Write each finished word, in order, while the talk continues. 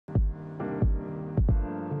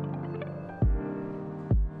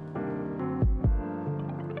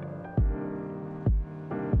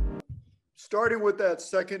starting with that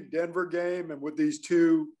second Denver game and with these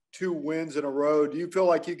two wins in a row, do you feel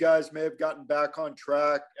like you guys may have gotten back on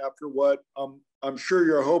track after what I'm sure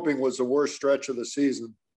you're hoping was the worst stretch of the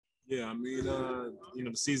season? Yeah, I mean,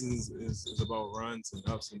 the season is about runs and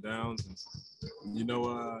ups and downs, and that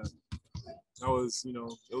was,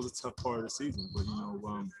 it was a tough part of the season. But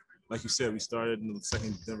like you said, we started in the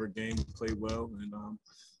second Denver game, we played well, and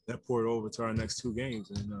that poured over to our next two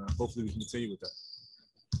games, and hopefully we can continue with that.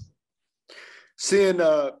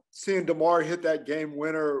 Seeing DeMar hit that game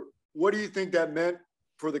winner, what do you think that meant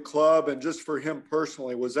for the club and just for him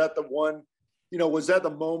personally? Was that the one? Was that the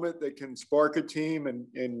moment that can spark a team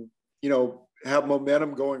and have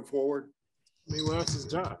momentum going forward? I mean, well, that's his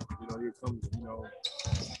job. Here comes,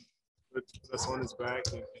 put us on his back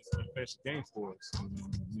and finish the game for us.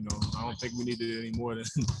 And, I don't think we needed any more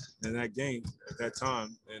than that game at that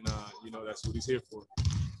time. And, that's what he's here for.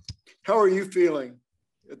 How are you feeling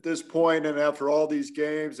at this point and after all these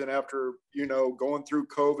games and after, going through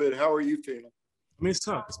COVID? How are you feeling? I mean, it's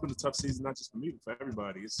tough. It's been a tough season, not just for me, but for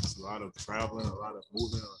everybody. It's just a lot of traveling, a lot of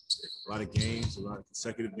moving, a lot of games, a lot of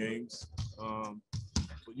consecutive games. But,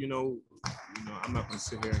 I'm not going to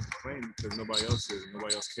sit here and complain because nobody else is.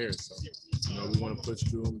 Nobody else cares. So, we want to push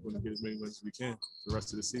through and we're going to get as many wins as we can for the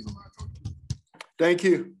rest of the season. Thank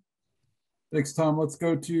you. Thanks, Tom. Let's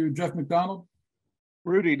go to Jeff McDonald.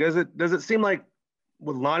 Rudy, does it seem like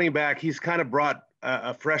with Lonnie back, he's kind of brought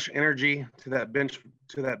a fresh energy to that bench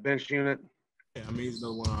unit? Yeah, I mean, he's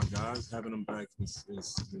another one of our guys. Having him back is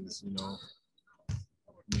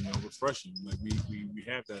refreshing. Like we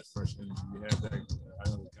have that fresh energy. We have that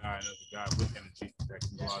another guy with energy that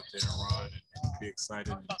can go out there and run and be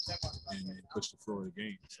excited and push the floor of the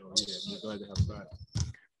game. So yeah, we're glad to have him back.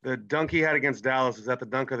 The dunk he had against Dallas, is that the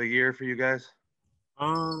dunk of the year for you guys?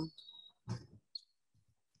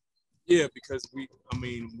 Yeah, because we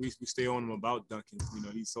stay on him about dunking.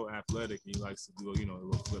 He's so athletic. He likes to do, the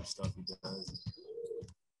little flip stuff he does.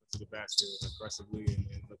 To the basket aggressively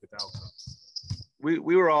and look at the outcomes.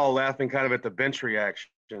 We were all laughing kind of at the bench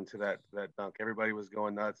reaction to that dunk. Everybody was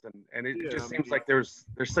going nuts, and it just seems like there's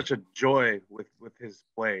such a joy with his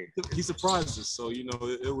play. He surprised us, so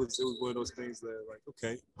it was one of those things that like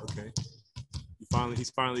okay, he's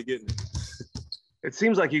finally getting it. It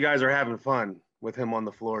seems like you guys are having fun with him on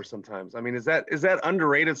the floor sometimes. I mean, is that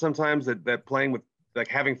underrated sometimes, that playing with, like,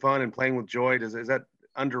 having fun and playing with joy? Is that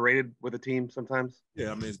underrated with a team sometimes?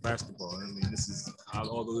 Yeah, I mean, it's basketball. I mean,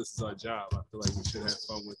 although this is our job, I feel like we should have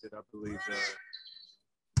fun with it. I believe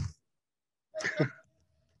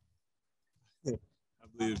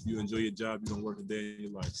if you enjoy your job, you don't work a day in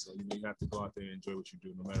your life. So you have to go out there and enjoy what you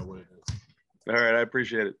do, no matter what it is. All right, I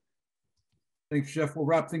appreciate it. Thanks, Jeff. We'll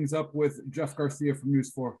wrap things up with Jeff Garcia from News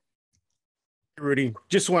 4. Rudy,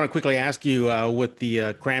 just want to quickly ask you, with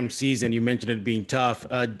the crammed season, you mentioned it being tough.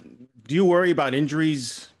 Do you worry about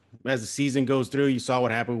injuries as the season goes through? You saw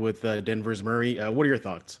what happened with Denver's Murray. What are your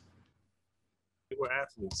thoughts? We're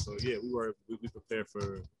athletes, so yeah, we prepare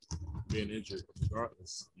for being injured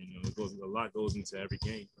regardless. A lot goes into every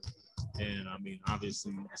game. And I mean,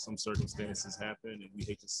 obviously some circumstances happen and we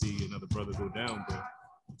hate to see another brother go down, but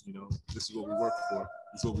this is what we work for.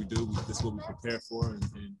 This is what we do. This is what we prepare for,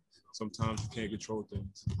 and sometimes you can't control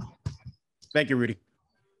things. Thank you, Rudy.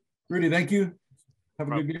 Rudy, thank you. Have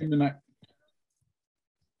a good game tonight.